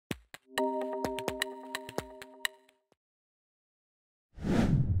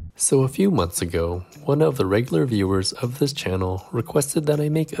So a few months ago, one of the regular viewers of this channel requested that I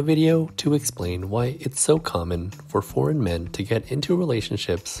make a video to explain why it's so common for foreign men to get into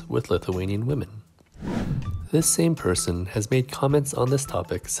relationships with Lithuanian women. This same person has made comments on this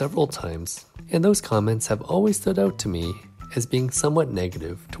topic several times, and those comments have always stood out to me as being somewhat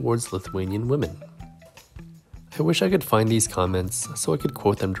negative towards Lithuanian women. I wish I could find these comments so I could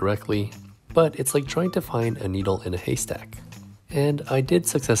quote them directly, but it's like trying to find a needle in a haystack. And I did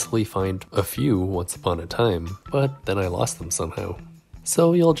successfully find a few once upon a time, but then I lost them somehow.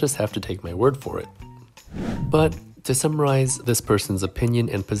 So you'll just have to take my word for it. But to summarize this person's opinion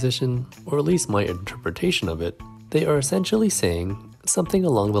and position, or at least my interpretation of it, they are essentially saying something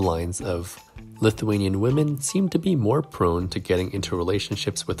along the lines of, Lithuanian women seem to be more prone to getting into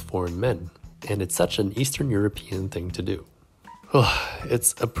relationships with foreign men, and it's such an Eastern European thing to do.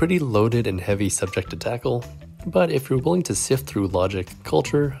 It's a pretty loaded and heavy subject to tackle, but if you're willing to sift through logic,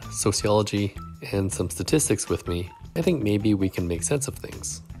 culture, sociology, and some statistics with me, I think maybe we can make sense of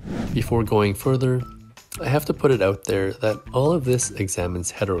things. Before going further, I have to put it out there that all of this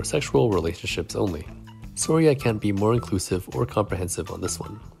examines heterosexual relationships only. Sorry I can't be more inclusive or comprehensive on this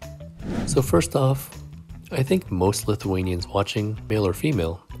one. So first off, I think most Lithuanians watching, male or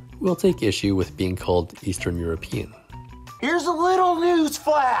female, will take issue with being called Eastern European. Here's a little news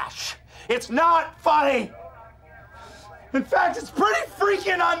flash. It's not funny. In fact, it's pretty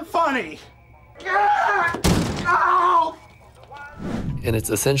freaking unfunny. Ow! And it's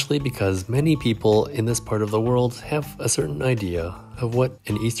essentially because many people in this part of the world have a certain idea of what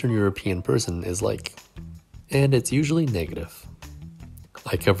an Eastern European person is like. And it's usually negative.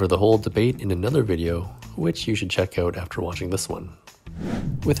 I cover the whole debate in another video, which you should check out after watching this one.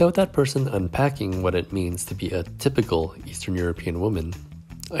 Without that person unpacking what it means to be a typical Eastern European woman,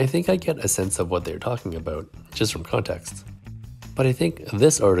 I think I get a sense of what they're talking about, just from context. But I think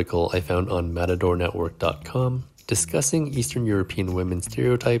this article I found on matadornetwork.com discussing Eastern European women's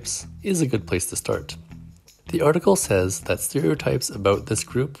stereotypes is a good place to start. The article says that stereotypes about this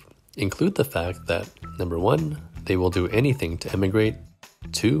group include the fact that, number 1, they will do anything to emigrate,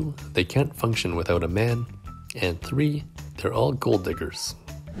 2, they can't function without a man, and 3, they're all gold diggers.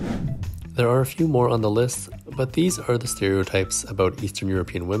 There are a few more on the list, but these are the stereotypes about Eastern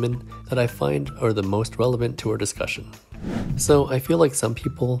European women that I find are the most relevant to our discussion. So I feel like some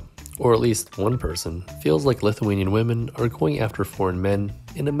people, or at least one person, feels like Lithuanian women are going after foreign men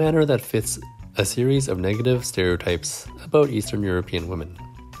in a manner that fits a series of negative stereotypes about Eastern European women.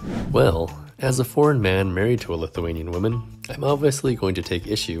 Well, as a foreign man married to a Lithuanian woman, I'm obviously going to take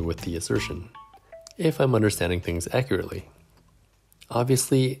issue with the assertion, if I'm understanding things accurately.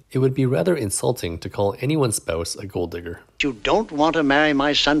 Obviously, it would be rather insulting to call anyone's spouse a gold digger. You don't want to marry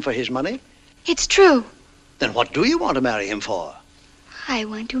my son for his money? It's true. Then what do you want to marry him for? I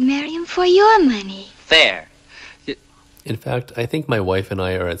want to marry him for your money. There. In fact, I think my wife and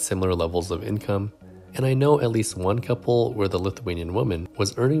I are at similar levels of income, and I know at least one couple where the Lithuanian woman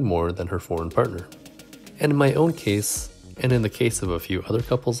was earning more than her foreign partner. And in my own case, and in the case of a few other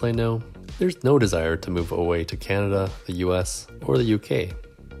couples I know, there's no desire to move away to Canada, the US, or the UK,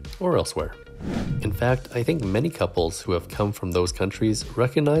 or elsewhere. In fact, I think many couples who have come from those countries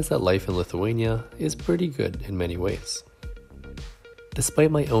recognize that life in Lithuania is pretty good in many ways.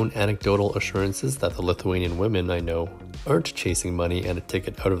 Despite my own anecdotal assurances that the Lithuanian women I know aren't chasing money and a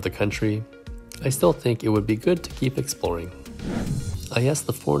ticket out of the country, I still think it would be good to keep exploring. I asked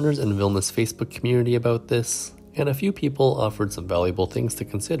the Foreigners in Vilnius Facebook community about this, and a few people offered some valuable things to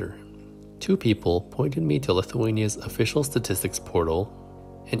consider. 2 people pointed me to Lithuania's official statistics portal,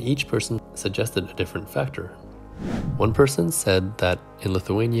 and each person suggested a different factor. One person said that in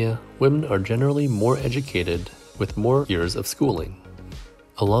Lithuania, women are generally more educated with more years of schooling.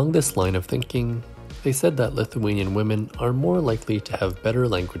 Along this line of thinking, they said that Lithuanian women are more likely to have better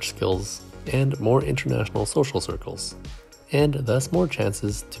language skills and more international social circles, and thus more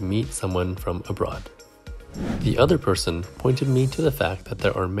chances to meet someone from abroad. The other person pointed me to the fact that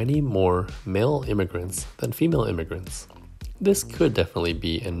there are many more male immigrants than female immigrants. This could definitely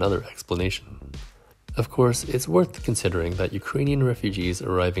be another explanation. Of course, it's worth considering that Ukrainian refugees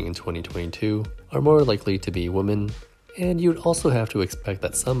arriving in 2022 are more likely to be women, and you'd also have to expect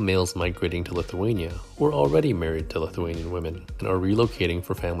that some males migrating to Lithuania were already married to Lithuanian women and are relocating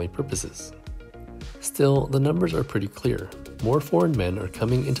for family purposes. Still, the numbers are pretty clear. More foreign men are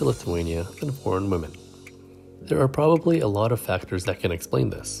coming into Lithuania than foreign women. There are probably a lot of factors that can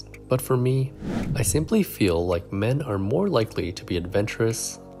explain this, but for me, I simply feel like men are more likely to be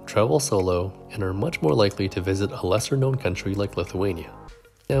adventurous, travel solo, and are much more likely to visit a lesser-known country like Lithuania.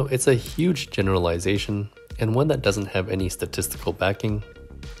 Now, it's a huge generalization, and one that doesn't have any statistical backing,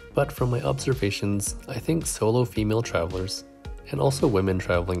 But from my observations, I think solo female travelers, and also women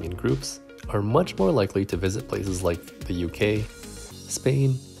traveling in groups, are much more likely to visit places like the UK,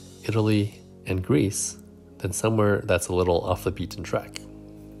 Spain, Italy, and Greece than somewhere that's a little off the beaten track.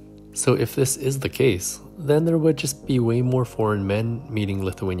 So if this is the case, then there would just be way more foreign men meeting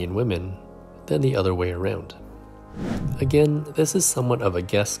Lithuanian women than the other way around. Again, this is somewhat of a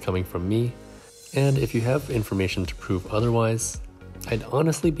guess coming from me, and if you have information to prove otherwise, I'd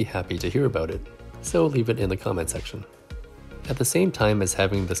honestly be happy to hear about it, so leave it in the comment section. At the same time as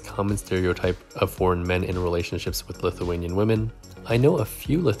having this common stereotype of foreign men in relationships with Lithuanian women, I know a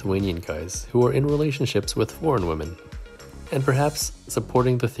few Lithuanian guys who are in relationships with foreign women. And perhaps,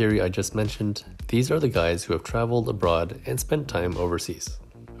 supporting the theory I just mentioned, these are the guys who have traveled abroad and spent time overseas.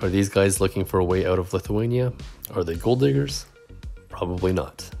 Are these guys looking for a way out of Lithuania? Are they gold diggers? Probably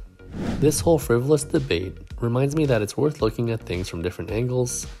not. This whole frivolous debate reminds me that it's worth looking at things from different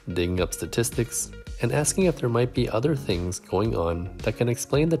angles, digging up statistics, and asking if there might be other things going on that can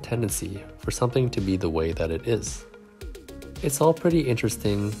explain the tendency for something to be the way that it is. It's all pretty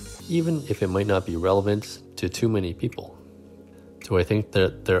interesting, even if it might not be relevant to too many people. Do I think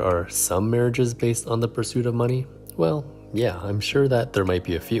that there are some marriages based on the pursuit of money? Well, yeah, I'm sure that there might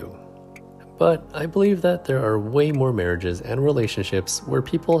be a few. But I believe that there are way more marriages and relationships where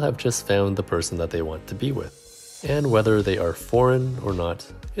people have just found the person that they want to be with. And whether they are foreign or not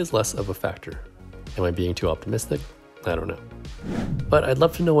is less of a factor. Am I being too optimistic? I don't know. But I'd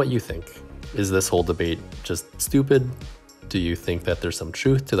love to know what you think. Is this whole debate just stupid? Do you think that there's some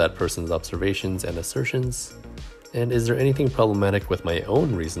truth to that person's observations and assertions? And is there anything problematic with my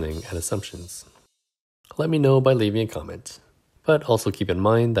own reasoning and assumptions? Let me know by leaving a comment. But also keep in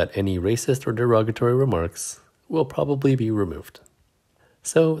mind that any racist or derogatory remarks will probably be removed.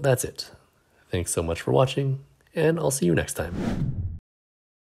 So that's it. Thanks so much for watching, and I'll see you next time.